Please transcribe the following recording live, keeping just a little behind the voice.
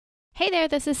Hey there,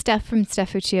 this is Steph from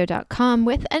StephFuccio.com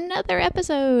with another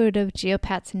episode of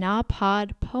Geopat's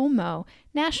NaPodPoMo,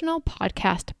 National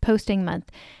Podcast Posting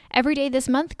Month. Every day this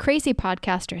month, crazy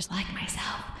podcasters like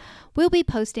myself will be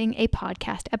posting a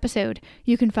podcast episode.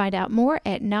 You can find out more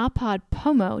at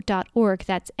napodpomo.org.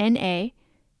 That's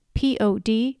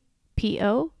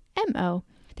NaPodPoMo.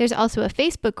 There's also a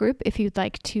Facebook group. If you'd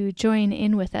like to join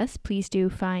in with us, please do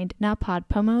find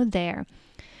NaPodPoMo there.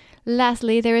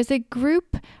 Lastly, there is a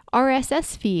group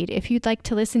RSS feed if you'd like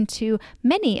to listen to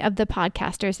many of the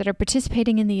podcasters that are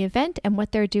participating in the event and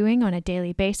what they're doing on a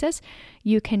daily basis.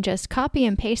 You can just copy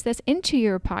and paste this into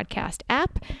your podcast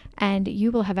app, and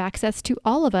you will have access to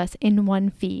all of us in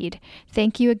one feed.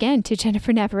 Thank you again to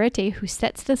Jennifer Navarrete, who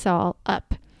sets this all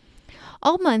up.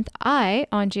 All month, I,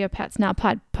 on Geopat's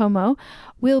NaPodPoMo,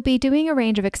 will be doing a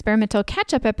range of experimental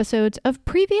catch-up episodes of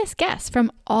previous guests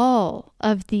from all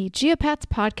of the Geopat's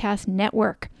podcast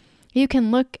network. You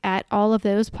can look at all of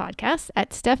those podcasts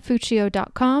at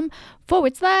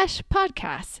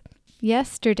stephfuccio.com/podcasts.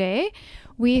 Yesterday,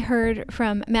 we heard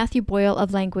from Matthew Boyle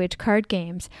of Language Card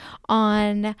Games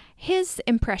on his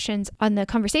impressions on the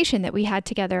conversation that we had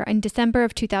together in December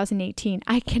of 2018.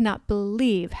 I cannot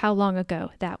believe how long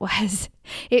ago that was.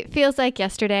 It feels like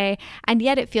yesterday, and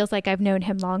yet it feels like I've known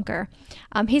him longer.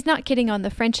 He's not kidding on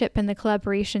the friendship and the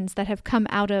collaborations that have come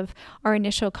out of our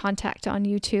initial contact on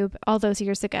YouTube all those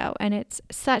years ago, and it's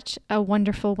such a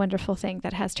wonderful, wonderful thing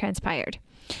that has transpired.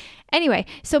 Anyway,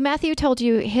 so Matthew told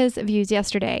you his views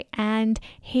yesterday, and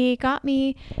he got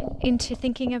me into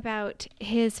thinking about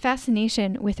his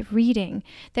fascination with reading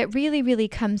that really, really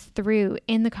comes through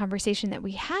in the conversation that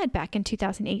we had back in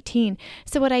 2018.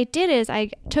 So what I did is I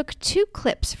took two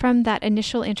clips from that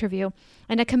initial interview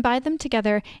and I combined them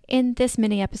together in this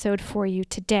mini episode for you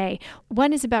today.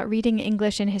 One is about reading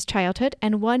English in his childhood,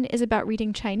 and one is about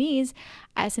reading Chinese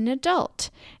as an adult.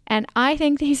 And I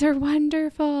think these are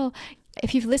wonderful.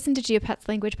 If you've listened to Geopat's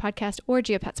Language Podcast or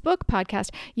Geopat's Book Podcast,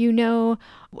 you know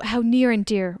how near and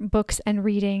dear books and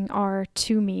reading are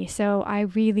to me. So I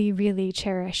really, really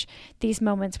cherish these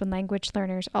moments when language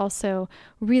learners also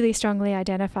really strongly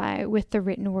identify with the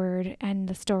written word and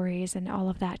the stories and all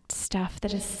of that stuff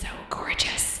that is so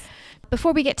gorgeous.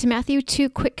 Before we get to Matthew, two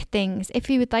quick things. If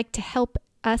you would like to help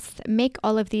us make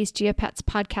all of these Geopat's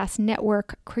Podcast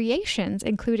Network creations,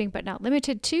 including but not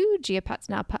limited to Geopat's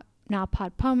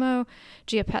NaPodPoMo,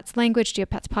 Geopat's Language,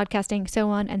 Geopat's Podcasting, so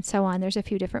on and so on. There's a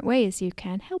few different ways you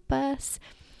can help us.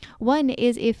 One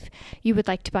is if you would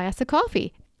like to buy us a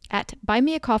coffee at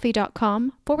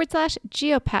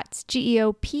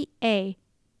buymeacoffee.com/Geopats,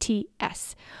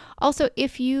 Geopats. Also,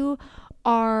 if you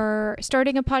are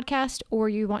starting a podcast or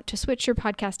you want to switch your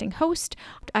podcasting host,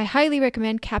 I highly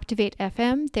recommend Captivate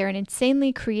FM. They're an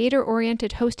insanely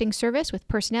creator-oriented hosting service with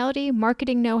personality,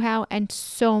 marketing know-how, and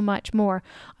so much more.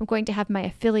 I'm going to have my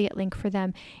affiliate link for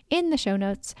them in the show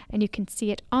notes, and you can see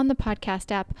it on the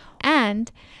podcast app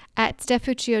and at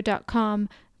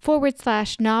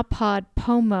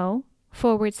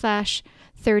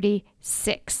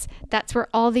stephfuccio.com/NaPodPoMo/36. That's where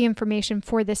all the information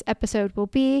for this episode will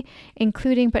be,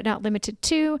 including but not limited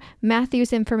to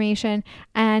Matthew's information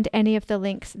and any of the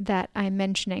links that I'm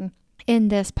mentioning in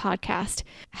this podcast.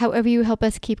 However you help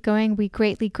us keep going, we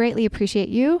greatly, greatly appreciate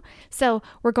you. So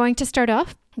we're going to start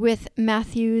off with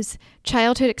Matthew's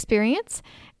childhood experience,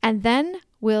 and then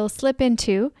we'll slip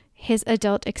into his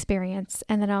adult experience,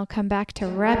 and then I'll come back to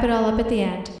wrap it all up at the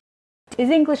end. Is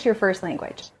English your first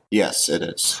language? Yes, it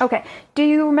is. Okay. Do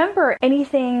you remember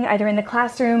anything either in the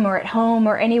classroom or at home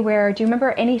or anywhere? Do you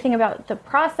remember anything about the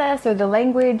process or the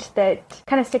language that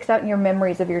kind of sticks out in your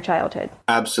memories of your childhood?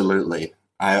 Absolutely.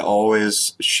 I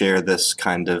always share this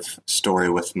kind of story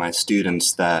with my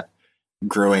students that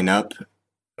growing up,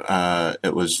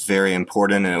 it was very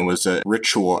important, and it was a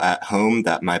ritual at home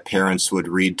that my parents would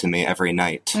read to me every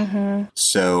night. Mm-hmm.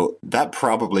 So that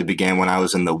probably began when I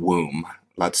was in the womb.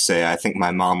 Let's say, I think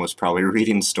my mom was probably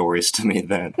reading stories to me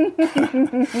then.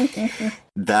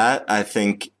 That, I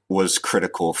think, was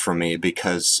critical for me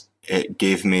because it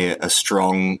gave me a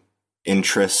strong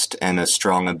interest and a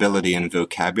strong ability in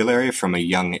vocabulary from a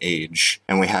young age.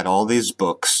 And we had all these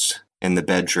books in the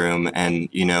bedroom, and,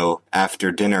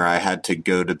 after dinner, I had to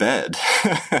go to bed.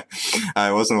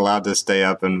 I wasn't allowed to stay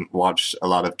up and watch a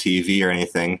lot of TV or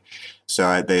anything.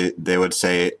 So they would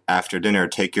say, after dinner,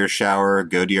 take your shower,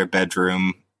 go to your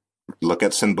bedroom, look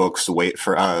at some books, wait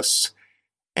for us.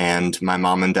 And my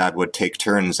mom and dad would take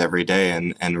turns every day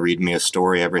and read me a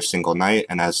story every single night.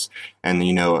 And as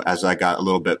I got a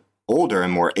little bit older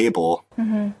and more able,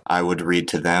 mm-hmm. I would read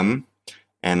to them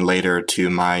and later to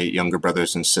my younger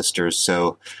brothers and sisters.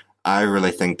 So I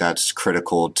really think that's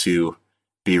critical to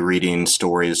be reading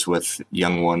stories with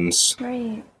young ones.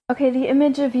 Right. Okay, the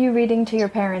image of you reading to your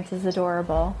parents is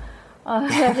adorable.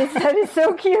 That is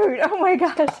so cute. Oh my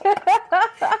gosh.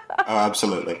 Oh,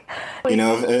 absolutely.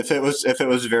 If it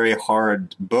was a very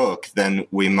hard book, then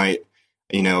we might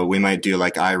do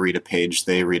like I read a page,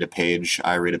 they read a page,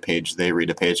 I read a page, they read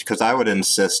a page, because I would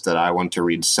insist that I want to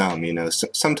read some.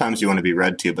 Sometimes you want to be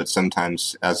read to, but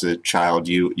sometimes as a child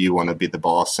you want to be the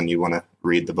boss and you want to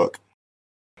read the book.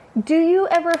 Do you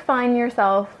ever find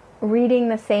yourself reading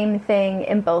the same thing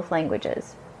in both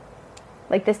languages?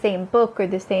 Like the same book or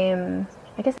the same,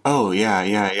 I guess? Oh,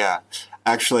 yeah.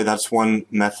 Actually, that's one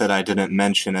method I didn't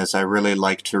mention, is I really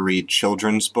like to read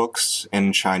children's books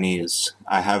in Chinese.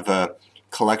 I have a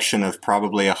collection of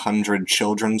probably 100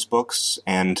 children's books,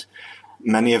 and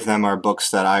many of them are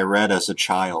books that I read as a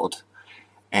child.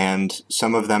 And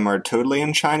some of them are totally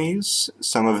in Chinese.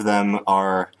 Some of them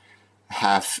are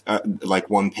half, like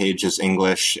one page is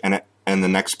English and the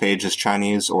next page is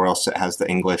Chinese, or else it has the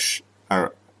English,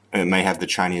 or it may have the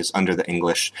Chinese under the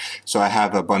English. So I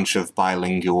have a bunch of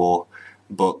bilingual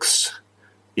books.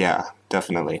 Yeah,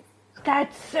 definitely.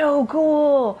 That's so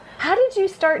cool. How did you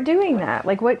start doing that?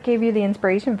 Like, what gave you the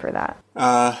inspiration for that?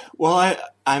 Well,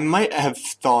 I might have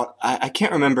thought, I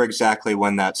can't remember exactly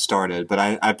when that started, but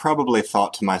I probably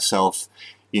thought to myself,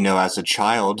 as a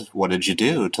child, what did you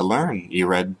do to learn? You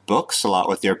read books a lot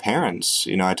with your parents.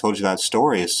 I told you that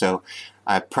story. So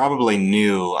I probably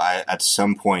knew I, at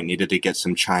some point, needed to get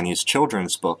some Chinese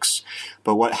children's books.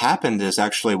 But what happened is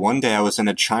actually one day I was in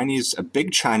a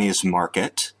big Chinese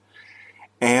market,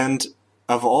 and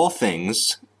of all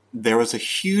things, there was a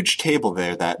huge table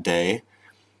there that day,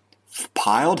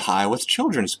 piled high with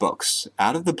children's books,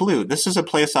 out of the blue. This is a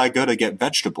place I go to get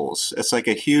vegetables. It's like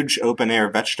a huge open-air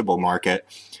vegetable market.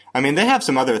 I mean, they have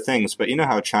some other things, but you know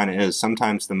how China is.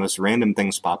 Sometimes the most random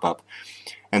things pop up.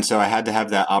 And so I had to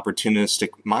have that opportunistic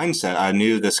mindset. I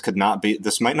knew this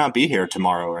might not be here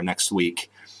tomorrow or next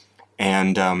week.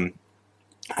 And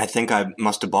I think I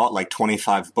must have bought like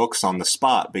 25 books on the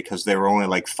spot because they were only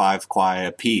like 5 kuai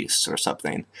a piece or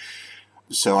something.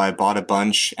 So I bought a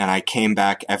bunch, and I came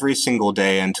back every single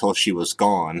day until she was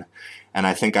gone. And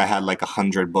I think I had like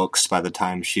 100 books by the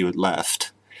time she had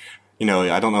left.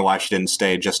 I don't know why she didn't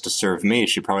stay just to serve me.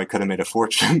 She probably could have made a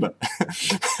fortune, but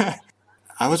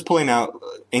I was pulling out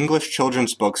English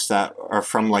children's books that are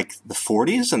from like the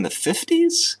 40s and the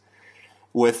 50s.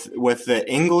 With the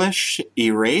English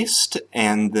erased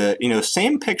and the,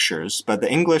 same pictures, but the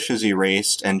English is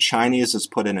erased and Chinese is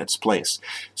put in its place.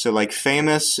 So like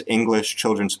famous English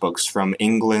children's books from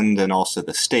England and also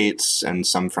the States, and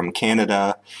some from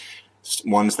Canada,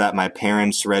 ones that my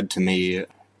parents read to me,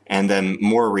 and then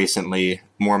more recently,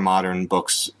 more modern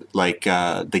books like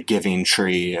The Giving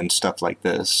Tree and stuff like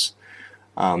this.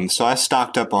 So I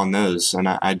stocked up on those, and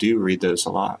I do read those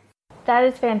a lot. That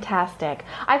is fantastic.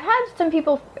 I've had some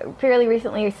people fairly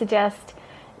recently suggest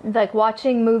like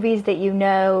watching movies that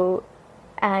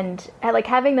and like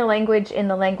having the language in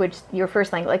the language, your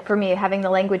first language. Like for me, having the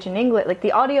language in English, like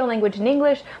the audio language in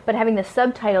English, but having the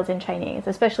subtitles in Chinese.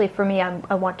 Especially for me,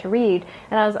 I want to read,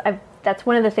 and that's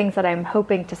one of the things that I'm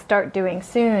hoping to start doing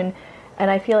soon. And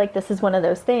I feel like this is one of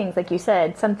those things, like you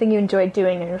said, something you enjoyed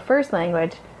doing in your first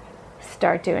language,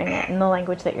 start doing it in the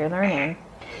language that you're learning.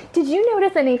 Did you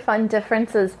notice any fun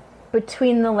differences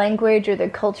between the language or the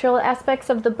cultural aspects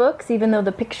of the books, even though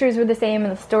the pictures were the same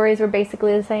and the stories were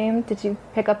basically the same? Did you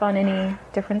pick up on any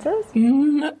differences?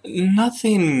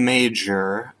 Nothing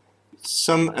major.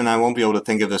 And I won't be able to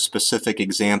think of a specific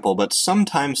example, but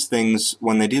sometimes things,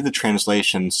 when they do the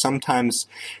translation, sometimes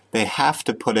they have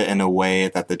to put it in a way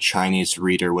that the Chinese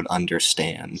reader would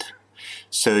understand.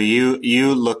 So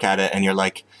you look at it and you're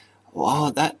like,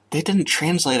 wow, they didn't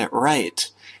translate it right.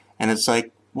 And it's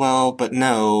like, well, but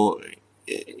no,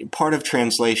 part of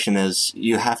translation is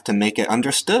you have to make it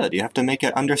understood. You have to make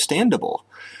it understandable.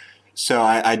 So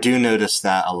I do notice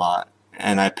that a lot.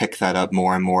 And I pick that up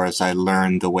more and more as I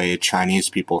learn the way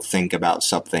Chinese people think about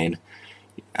something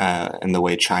and the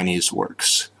way Chinese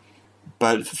works.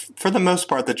 But for the most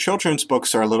part, the children's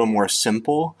books are a little more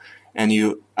simple. And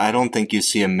I don't think you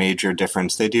see a major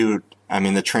difference. The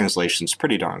translation's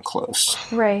pretty darn close.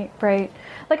 Right.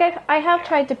 Like I have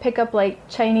tried to pick up like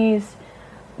Chinese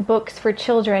books for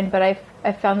children, but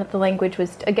I found that the language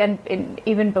was, again,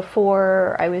 even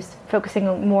before I was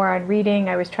focusing more on reading,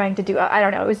 I was trying to do, I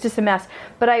don't know, it was just a mess.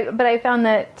 But I found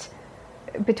that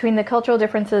between the cultural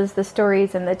differences, the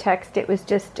stories, and the text, it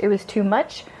was too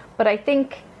much. But I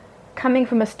think coming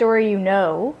from a story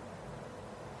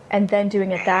and then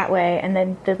doing it that way, and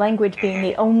then the language being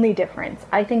the only difference,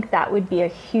 I think that would be a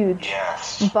huge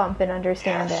bump in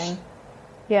understanding.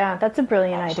 Yeah, that's a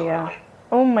brilliant idea.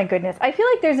 Oh my goodness. I feel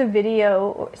like there's a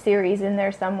video series in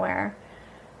there somewhere,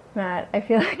 Matt. I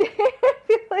feel like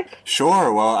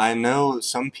Sure. Well, I know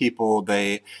some people,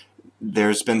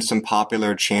 there's been some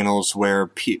popular channels where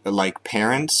like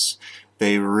parents,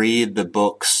 they read the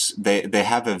books. They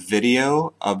have a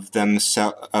video of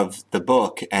of the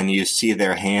book, and you see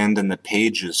their hand and the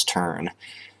pages turn,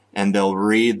 and they'll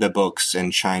read the books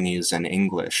in Chinese and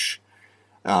English.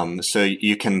 So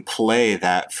you can play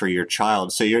that for your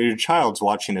child. So your child's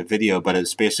watching a video, but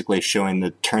it's basically showing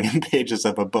the turning pages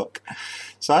of a book.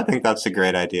 So I think that's a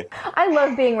great idea. I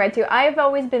love being read to. I've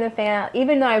always been a fan,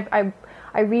 even though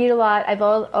I read a lot. I've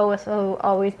also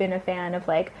always been a fan of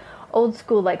like old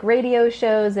school like radio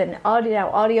shows and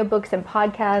audiobooks and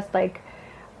podcasts. Like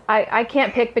I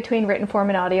can't pick between written form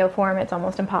and audio form. It's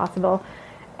almost impossible.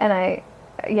 And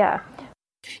yeah,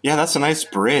 that's a nice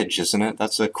bridge, isn't it?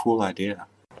 That's a cool idea.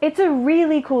 It's a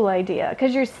really cool idea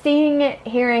because you're seeing it,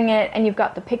 hearing it, and you've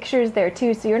got the pictures there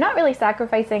too. So you're not really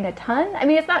sacrificing a ton. I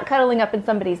mean, it's not cuddling up in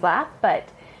somebody's lap, but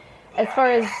as far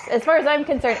as I'm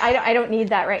concerned, I don't need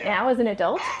that right now as an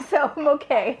adult. So I'm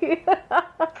okay.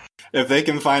 If they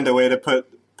can find a way to put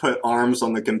arms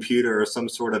on the computer or some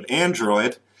sort of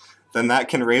Android, then that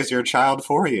can raise your child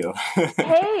for you.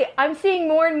 Hey, I'm seeing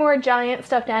more and more giant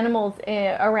stuffed animals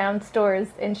around stores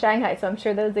in Shanghai, so I'm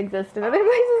sure those exist in other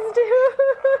places too.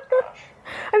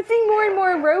 I'm seeing more and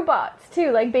more robots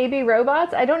too, like baby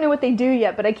robots. I don't know what they do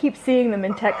yet, but I keep seeing them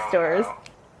in tech stores.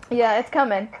 Yeah, it's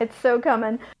coming. It's so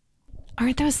coming.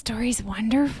 Aren't those stories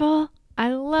wonderful?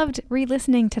 I loved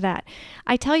re-listening to that.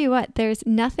 I tell you what, there's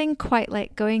nothing quite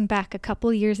like going back a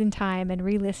couple years in time and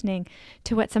re-listening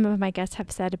to what some of my guests have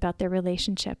said about their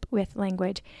relationship with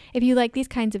language. If you like these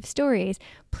kinds of stories,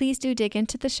 please do dig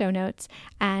into the show notes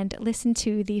and listen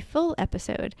to the full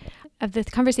episode of the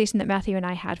conversation that Matthew and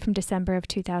I had from December of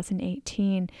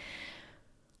 2018.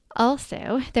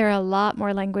 Also, there are a lot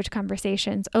more language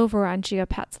conversations over on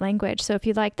Geopats Language, so if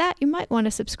you like that, you might want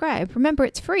to subscribe. Remember,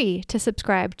 it's free to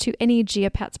subscribe to any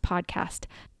Geopats podcast.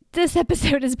 This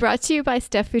episode is brought to you by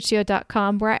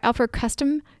StephFuccio.com, where I offer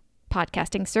custom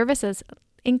podcasting services,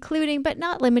 including but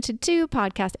not limited to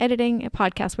podcast editing,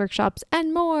 podcast workshops,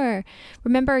 and more.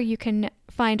 Remember, you can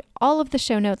find all of the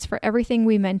show notes for everything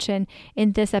we mention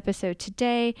in this episode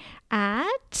today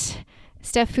at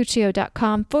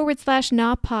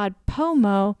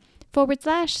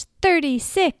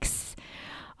StephFuccio.com/napodpomo/36.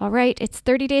 All right, it's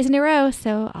 30 days in a row,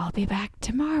 so I'll be back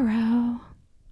tomorrow.